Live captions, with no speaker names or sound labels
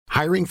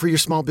Hiring for your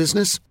small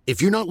business?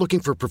 If you're not looking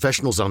for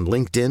professionals on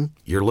LinkedIn,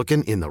 you're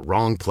looking in the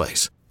wrong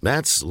place.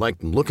 That's like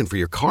looking for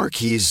your car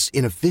keys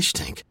in a fish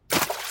tank.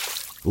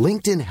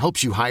 LinkedIn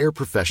helps you hire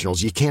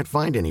professionals you can't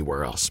find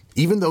anywhere else,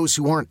 even those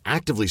who aren't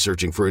actively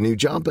searching for a new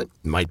job but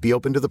might be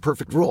open to the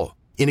perfect role.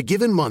 In a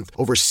given month,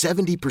 over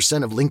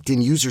 70% of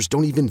LinkedIn users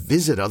don't even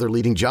visit other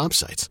leading job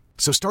sites.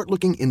 So start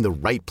looking in the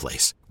right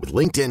place. With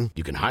LinkedIn,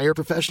 you can hire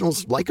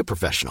professionals like a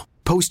professional.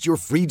 Post your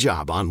free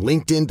job on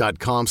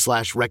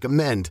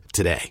linkedin.com/recommend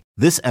today.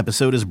 This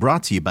episode is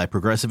brought to you by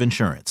Progressive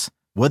Insurance.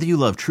 Whether you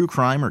love true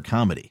crime or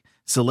comedy,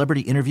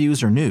 celebrity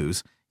interviews or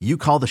news, you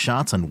call the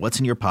shots on what's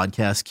in your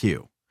podcast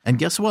queue. And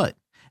guess what?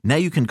 Now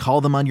you can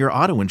call them on your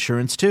auto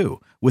insurance too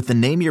with the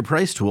Name Your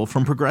Price tool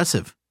from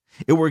Progressive.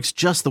 It works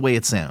just the way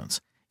it sounds.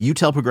 You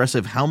tell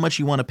Progressive how much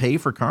you want to pay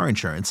for car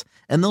insurance,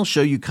 and they'll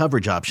show you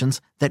coverage options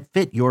that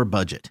fit your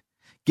budget.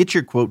 Get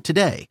your quote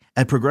today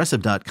at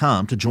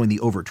Progressive.com to join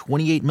the over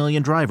 28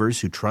 million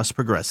drivers who trust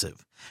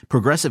Progressive.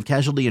 Progressive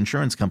Casualty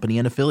Insurance Company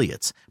and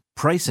Affiliates.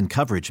 Price and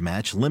coverage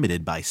match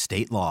limited by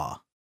state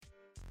law.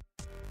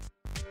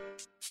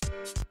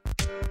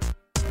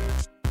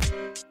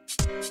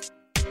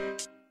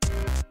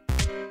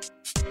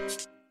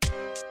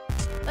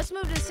 Let's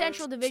move to the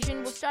Central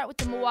Division. We'll start with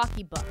the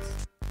Milwaukee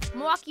Bucks.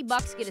 Milwaukee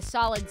Bucks get a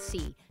solid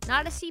C.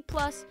 Not a C+,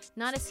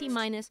 not a C-,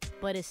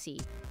 but a C.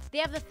 They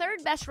have the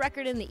third best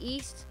record in the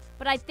East,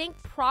 but I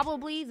think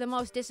probably the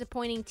most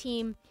disappointing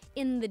team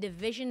in the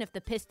division if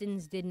the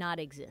Pistons did not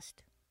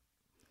exist.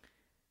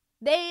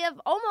 They have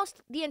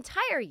almost the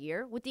entire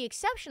year, with the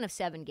exception of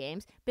 7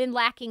 games, been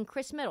lacking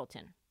Chris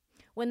Middleton.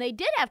 When they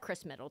did have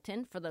Chris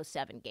Middleton for those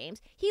 7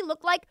 games, he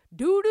looked like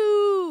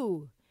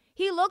doo-doo.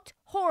 He looked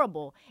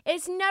horrible.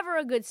 It's never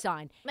a good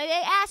sign. They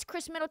asked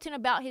Chris Middleton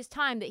about his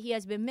time that he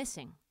has been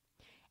missing.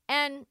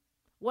 And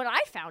what I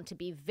found to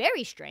be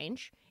very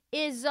strange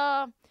is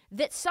that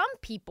some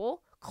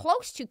people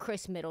close to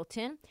Chris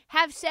Middleton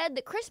have said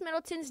that Chris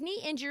Middleton's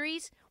knee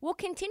injuries will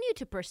continue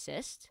to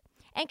persist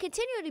and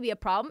continue to be a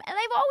problem, and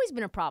they've always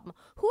been a problem.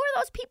 Who are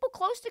those people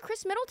close to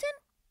Chris Middleton?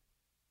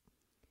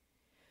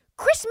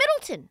 Chris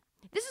Middleton.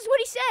 This is what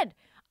he said.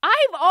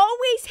 I've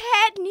always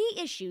had knee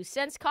issues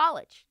since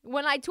college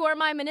when I tore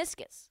my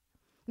meniscus.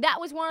 That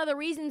was one of the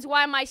reasons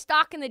why my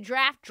stock in the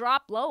draft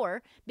dropped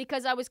lower,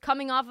 because I was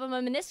coming off of a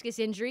meniscus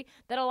injury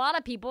that a lot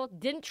of people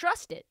didn't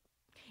trust it.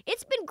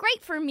 It's been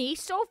great for me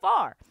so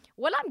far.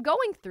 What I'm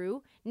going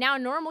through now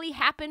normally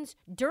happens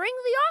during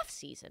the off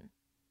season,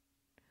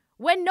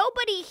 when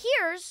nobody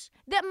hears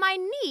that my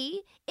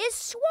knee is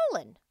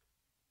swollen.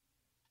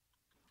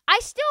 I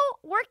still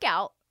work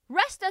out.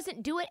 Rest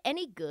doesn't do it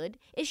any good.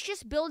 It's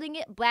just building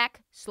it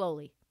back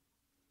slowly.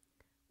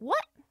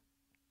 What?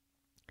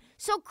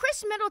 So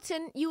Chris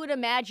Middleton, you would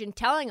imagine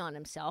telling on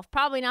himself,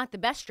 probably not the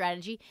best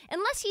strategy,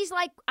 unless he's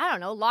like, I don't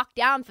know, locked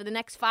down for the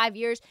next 5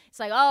 years. It's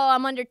like, oh,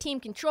 I'm under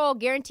team control,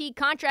 guaranteed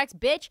contracts,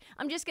 bitch.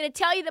 I'm just going to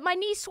tell you that my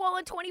knee's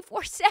swollen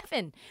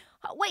 24/7.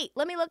 Wait,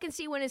 let me look and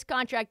see when his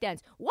contract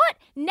ends. What?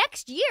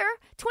 Next year?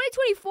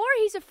 2024?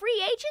 He's a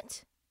free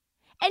agent?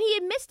 And he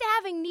admits to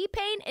having knee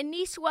pain and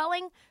knee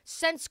swelling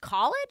since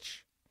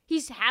college?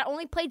 He's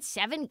only played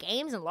 7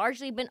 games and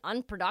largely been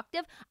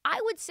unproductive. I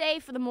would say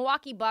for the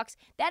Milwaukee Bucks,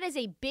 that is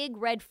a big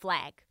red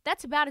flag.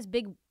 That's about as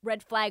big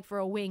red flag for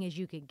a wing as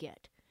you could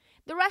get.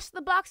 The rest of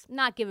the Bucks,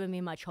 not giving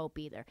me much hope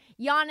either.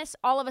 Giannis,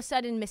 all of a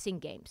sudden missing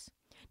games.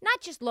 Not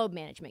just load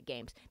management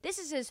games. This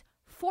is his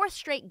 4th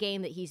straight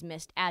game that he's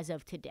missed as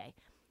of today.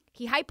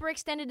 He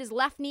hyperextended his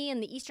left knee in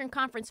the Eastern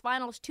Conference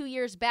Finals 2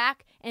 years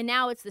back, and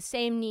now it's the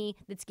same knee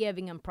that's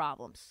giving him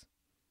problems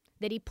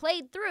that he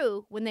played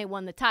through when they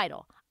won the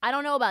title. I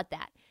don't know about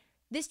that.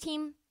 This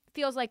team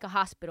feels like a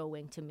hospital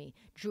wing to me.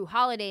 Jrue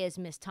Holiday has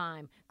missed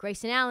time.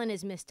 Grayson Allen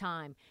has missed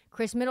time.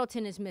 Chris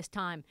Middleton has missed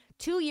time.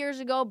 2 years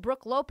ago,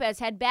 Brook Lopez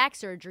had back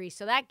surgery,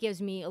 so that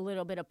gives me a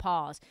little bit of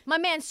pause. My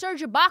man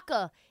Serge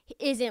Ibaka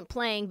isn't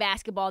playing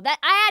basketball. That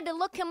I had to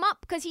look him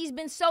up because he's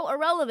been so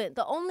irrelevant.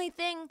 The only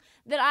thing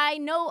that I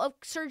know of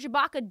Serge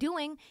Ibaka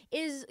doing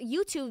is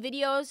YouTube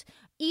videos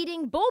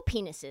eating bull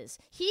penises.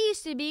 He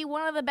used to be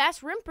one of the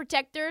best rim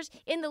protectors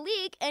in the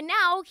league, and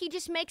now he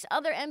just makes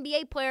other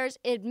NBA players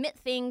admit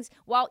things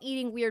while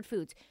eating weird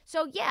foods.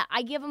 So yeah,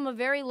 I give him a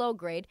very low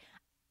grade.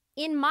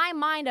 In my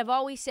mind, I've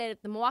always said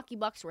if the Milwaukee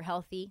Bucks were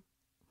healthy,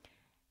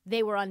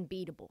 they were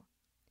unbeatable.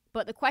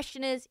 But the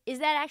question is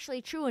that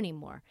actually true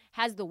anymore?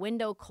 Has the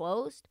window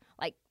closed?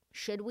 Like,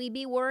 should we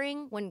be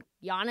worrying when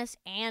Giannis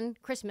and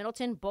Chris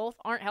Middleton both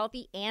aren't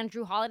healthy and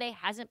Jrue Holiday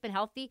hasn't been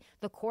healthy?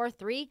 The core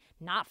 3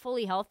 not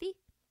fully healthy?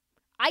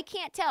 I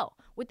can't tell.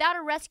 Without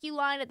a rescue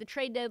line at the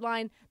trade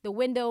deadline, the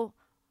window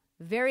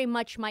very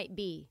much might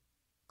be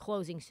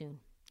closing soon.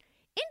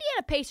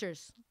 Indiana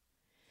Pacers,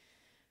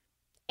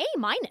 A-.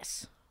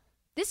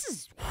 This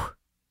is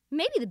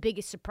maybe the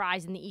biggest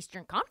surprise in the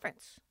Eastern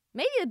Conference.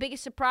 Maybe the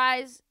biggest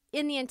surprise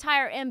in the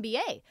entire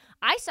NBA.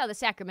 I saw the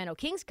Sacramento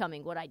Kings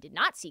coming. What I did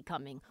not see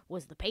coming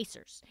was the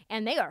Pacers.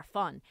 And they are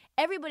fun.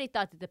 Everybody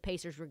thought that the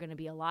Pacers were going to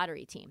be a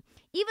lottery team.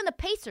 Even the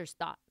Pacers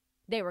thought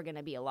they were going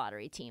to be a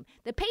lottery team.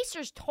 The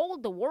Pacers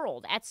told the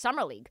world at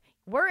Summer League,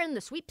 we're in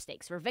the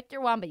sweepstakes for Victor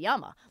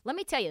Wembanyama. Let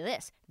me tell you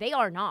this, they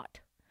are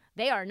not.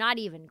 They are not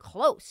even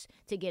close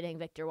to getting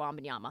Victor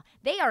Wembanyama.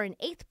 They are in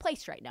 8th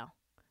place right now,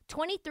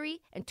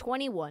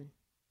 23-21.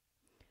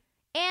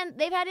 And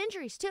they've had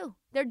injuries, too.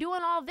 They're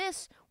doing all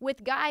this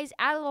with guys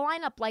out of the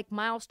lineup like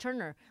Miles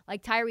Turner,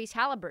 like Tyrese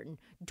Halliburton.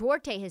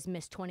 Duarte has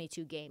missed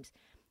 22 games.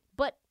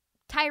 But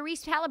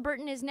Tyrese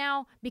Halliburton is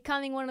now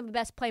becoming one of the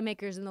best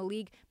playmakers in the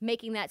league,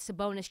 making that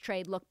Sabonis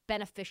trade look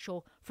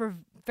beneficial for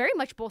very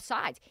much both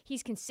sides.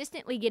 He's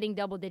consistently getting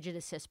double-digit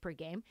assists per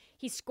game.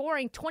 He's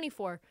scoring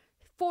 24,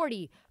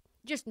 40,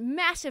 just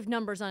massive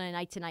numbers on a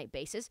night-to-night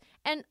basis.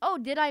 And,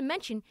 did I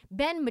mention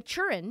Ben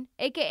Mathurin,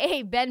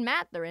 a.k.a. Ben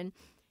Mathurin,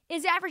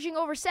 is averaging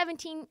over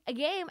 17 a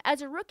game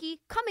as a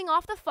rookie coming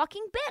off the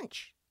fucking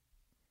bench.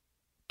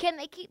 Can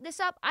they keep this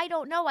up? I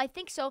don't know. I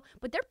think so.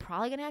 But they're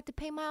probably going to have to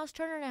pay Miles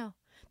Turner now.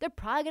 They're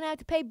probably going to have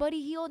to pay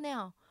Buddy Hield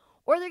now.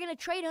 Or they're going to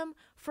trade him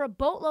for a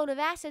boatload of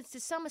assets to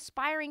some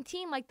aspiring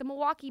team like the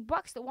Milwaukee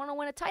Bucks that want to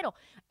win a title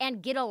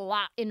and get a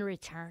lot in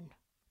return.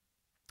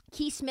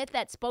 Keith Smith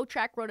at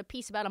Spotrac wrote a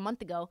piece about a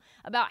month ago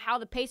about how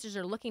the Pacers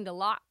are looking to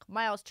lock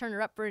Miles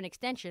Turner up for an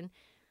extension.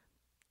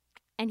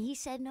 And he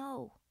said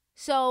no.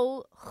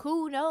 So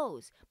who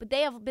knows? But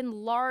they have been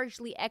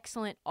largely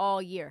excellent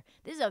all year.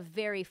 This is a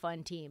very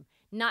fun team.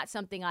 Not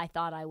something I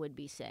thought I would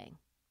be saying.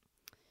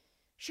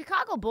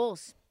 Chicago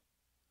Bulls.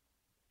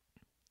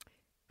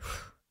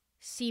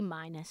 C-.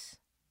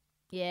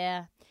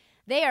 Yeah,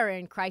 they are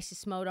in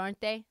crisis mode,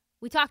 aren't they?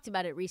 We talked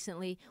about it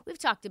recently. We've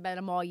talked about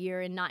them all year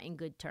and not in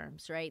good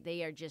terms, right?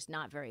 They are just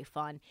not very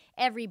fun.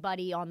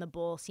 Everybody on the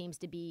Bulls seems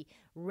to be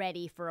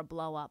ready for a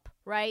blow-up,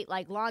 right?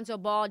 Like Lonzo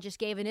Ball just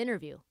gave an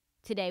interview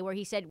today where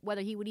he said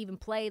whether he would even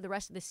play the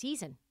rest of the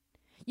season.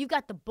 You've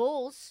got the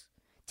Bulls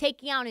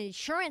taking out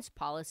insurance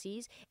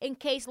policies in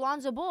case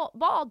Lonzo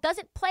Ball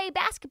doesn't play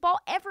basketball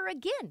ever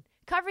again,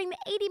 covering the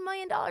 $80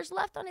 million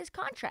left on his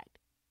contract.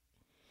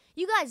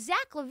 You got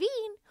Zach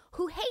LaVine,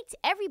 who hates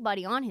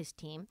everybody on his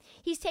team.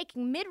 He's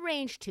taking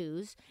mid-range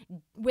twos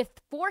with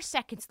 4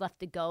 seconds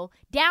left to go,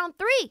 down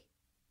 3.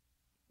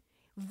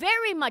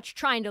 Very much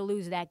trying to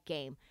lose that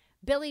game.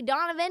 Billy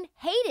Donovan,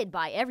 hated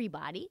by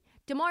everybody.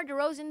 DeMar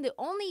DeRozan, the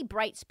only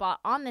bright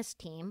spot on this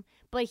team,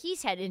 but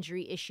he's had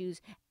injury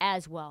issues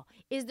as well.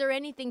 Is there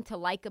anything to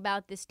like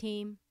about this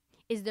team?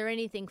 Is there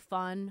anything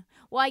fun?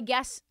 Well, I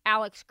guess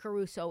Alex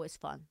Caruso is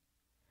fun.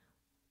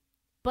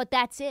 But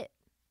that's it.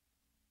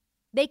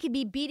 They could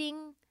be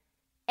beating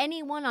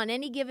anyone on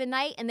any given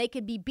night, and they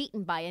could be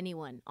beaten by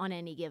anyone on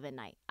any given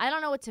night. I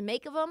don't know what to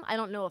make of them. I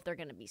don't know if they're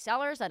going to be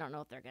sellers. I don't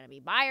know if they're going to be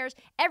buyers.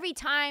 Every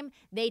time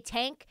they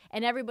tank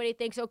and everybody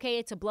thinks, okay,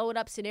 it's a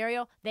blow-it-up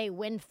scenario, they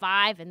win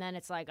 5, and then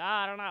it's like,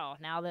 I don't know.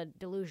 Now the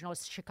delusional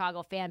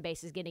Chicago fan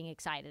base is getting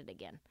excited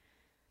again.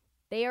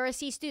 They are a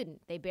C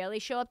student. They barely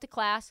show up to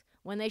class.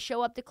 When they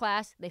show up to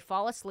class, they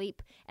fall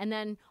asleep, and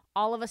then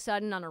all of a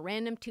sudden on a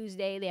random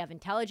Tuesday, they have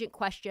intelligent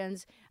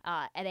questions,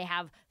 and they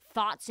have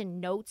thoughts and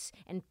notes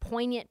and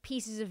poignant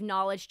pieces of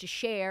knowledge to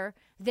share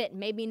that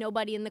maybe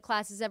nobody in the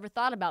class has ever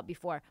thought about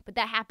before. But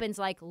that happens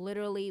like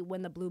literally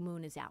when the blue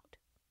moon is out.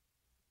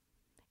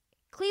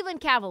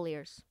 Cleveland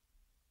Cavaliers.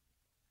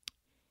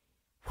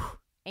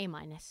 A-.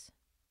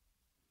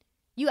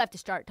 You have to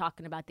start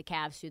talking about the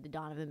Cavs through the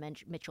Donovan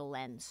Mitchell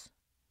lens.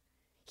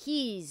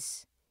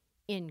 He's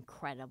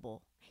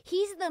incredible.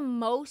 He's the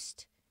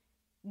most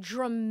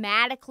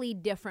dramatically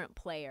different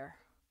player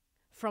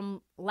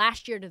from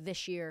last year to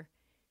this year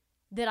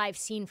that I've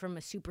seen from a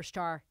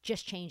superstar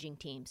just changing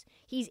teams.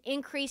 He's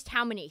increased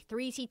how many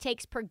threes he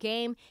takes per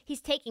game.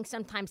 He's taking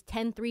sometimes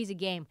 10 threes a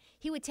game.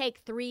 He would take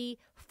 3,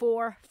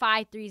 4,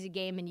 5 threes a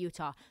game in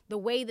Utah. The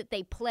way that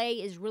they play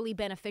is really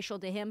beneficial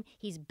to him.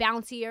 He's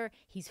bouncier.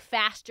 He's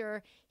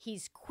faster.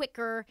 He's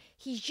quicker.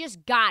 He's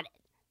just got it.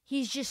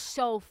 He's just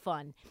so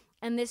fun.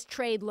 And this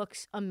trade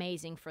looks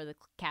amazing for the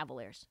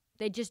Cavaliers.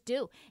 They just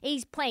do.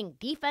 He's playing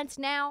defense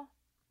now.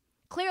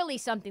 Clearly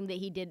something that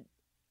he did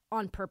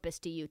on purpose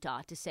to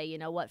Utah to say, you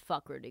know what,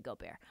 fuck Rudy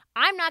Gobert.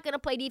 I'm not going to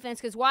play defense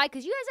because why?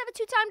 Because you guys have a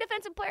 2-time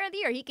Defensive Player of the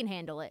Year. He can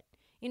handle it.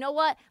 You know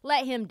what?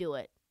 Let him do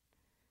it.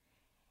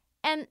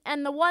 And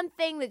the one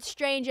thing that's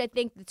strange, I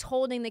think, that's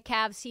holding the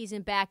Cavs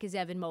season back is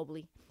Evan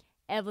Mobley.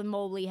 Evan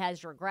Mobley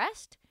has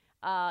regressed.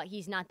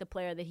 He's not the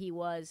player that he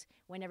was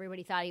when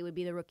everybody thought he would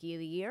be the Rookie of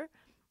the Year.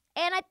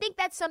 And I think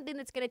that's something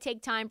that's going to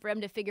take time for him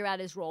to figure out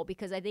his role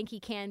because I think he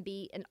can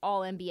be an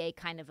all-NBA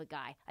kind of a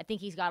guy. I think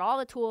he's got all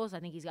the tools.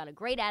 I think he's got a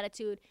great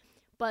attitude.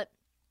 But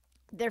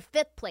they're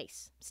 5th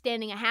place,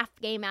 standing a half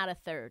game out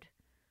of 3rd.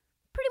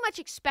 Pretty much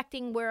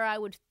expecting where I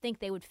would think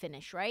they would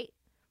finish, right?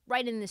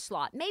 Right in this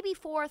slot. Maybe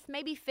 4th,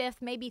 maybe 5th,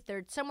 maybe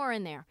 3rd, somewhere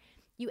in there.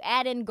 You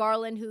add in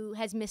Garland, who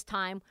has missed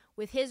time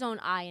with his own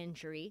eye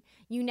injury.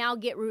 You now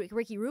get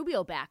Ricky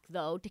Rubio back,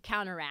 though, to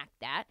counteract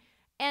that.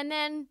 And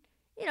then,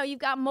 you know, you've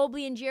got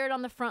Mobley and Jarrett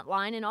on the front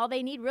line, and all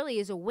they need really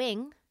is a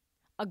wing,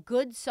 a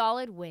good,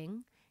 solid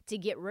wing, to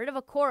get rid of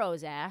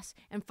Okoro's ass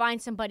and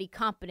find somebody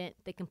competent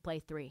that can play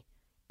 3.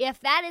 If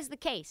that is the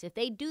case, if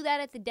they do that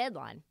at the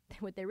deadline,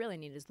 what they really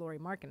need is Lauri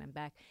Markkanen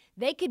back.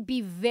 They could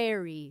be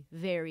very,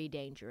 very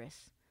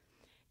dangerous.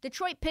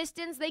 Detroit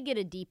Pistons, they get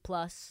a D+.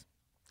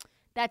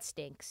 That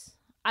stinks.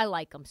 I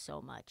like them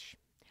so much.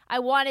 I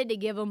wanted to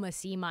give them a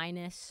C-.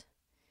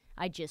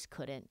 I just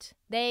couldn't.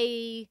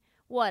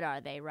 What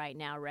are they right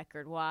now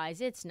record-wise?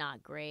 It's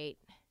not great.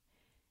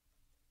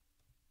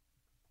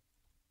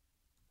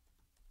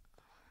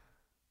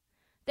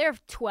 They're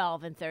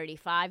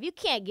 12-35. You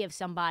can't give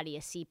somebody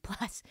a C+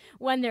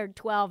 when they're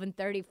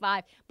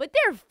 12-35, but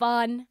they're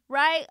fun,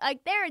 right?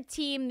 Like, they're a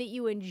team that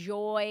you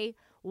enjoy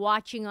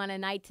watching on a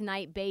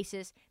night-to-night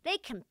basis. They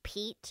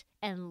compete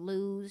and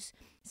lose.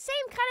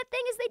 Same kind of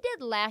thing as they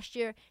did last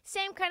year.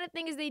 Same kind of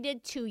thing as they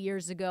did 2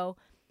 years ago.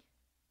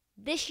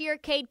 This year,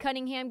 Cade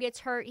Cunningham gets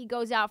hurt. He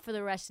goes out for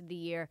the rest of the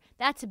year.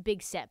 That's a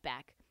big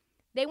setback.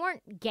 They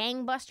weren't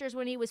gangbusters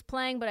when he was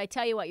playing, but I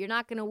tell you what, you're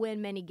not going to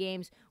win many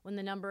games when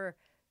the number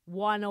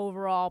 1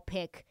 overall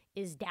pick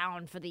is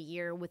down for the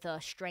year with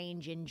a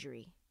strange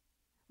injury,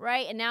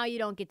 right? And now you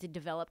don't get to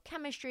develop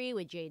chemistry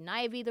with Jaden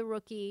Ivey, the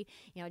rookie.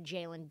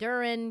 Jalen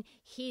Duren,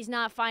 he's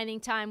not finding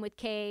time with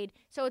Cade.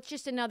 So it's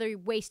just another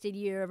wasted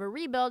year of a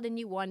rebuild, and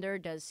you wonder,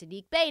 does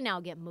Saddiq Bey now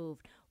get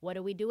moved? What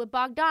do we do with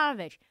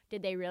Bogdanovich?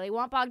 Did they really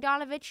want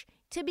Bogdanovich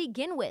to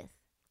begin with?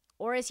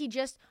 Or is he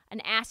just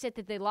an asset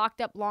that they locked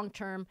up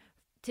long-term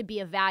to be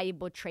a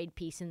valuable trade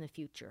piece in the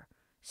future?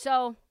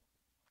 So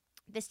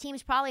this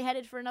team's probably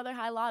headed for another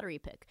high lottery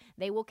pick.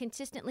 They will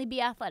consistently be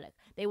athletic.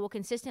 They will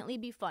consistently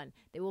be fun.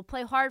 They will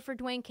play hard for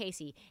Dwayne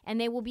Casey, and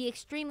they will be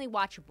extremely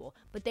watchable.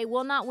 But they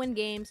will not win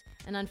games,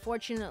 and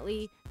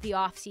unfortunately, the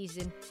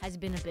offseason has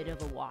been a bit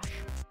of a wash.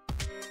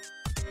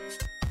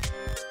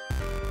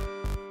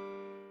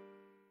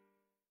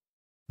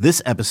 This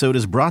episode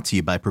is brought to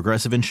you by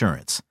Progressive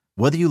Insurance.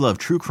 Whether you love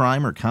true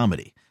crime or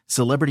comedy,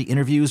 celebrity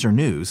interviews or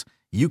news,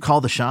 you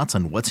call the shots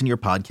on what's in your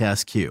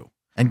podcast queue.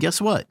 And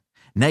guess what?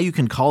 Now you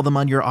can call them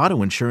on your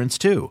auto insurance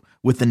too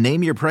with the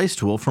Name Your Price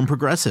tool from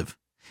Progressive.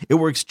 It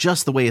works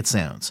just the way it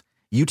sounds.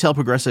 You tell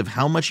Progressive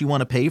how much you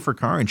want to pay for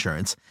car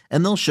insurance,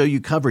 and they'll show you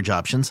coverage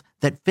options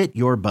that fit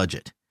your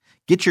budget.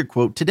 Get your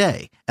quote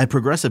today at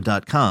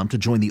Progressive.com to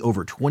join the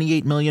over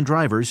 28 million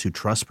drivers who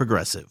trust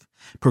Progressive.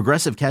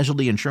 Progressive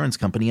Casualty Insurance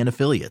Company and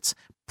Affiliates.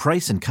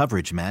 Price and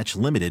coverage match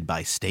limited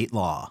by state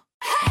law.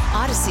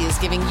 Odyssey is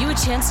giving you a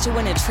chance to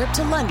win a trip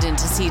to London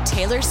to see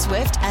Taylor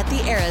Swift at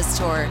the Eras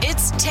Tour.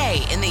 It's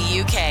Tay in the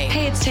UK.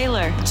 Hey, it's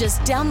Taylor.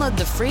 Just download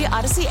the free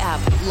Odyssey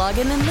app, log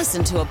in and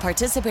listen to a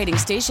participating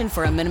station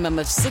for a minimum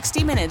of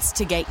 60 minutes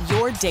to get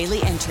your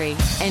daily entry.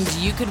 And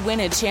you could win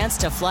a chance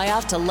to fly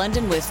off to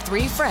London with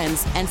 3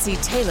 friends and see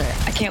Taylor.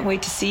 I can't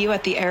wait to see you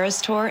at the Eras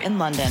Tour in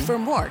London. For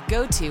more,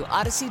 go to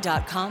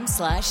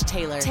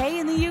odyssey.com/Taylor. Tay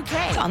in the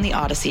UK. On the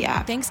Odyssey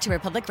app. Thanks to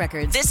Republic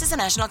Records. This is a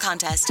national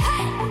contest.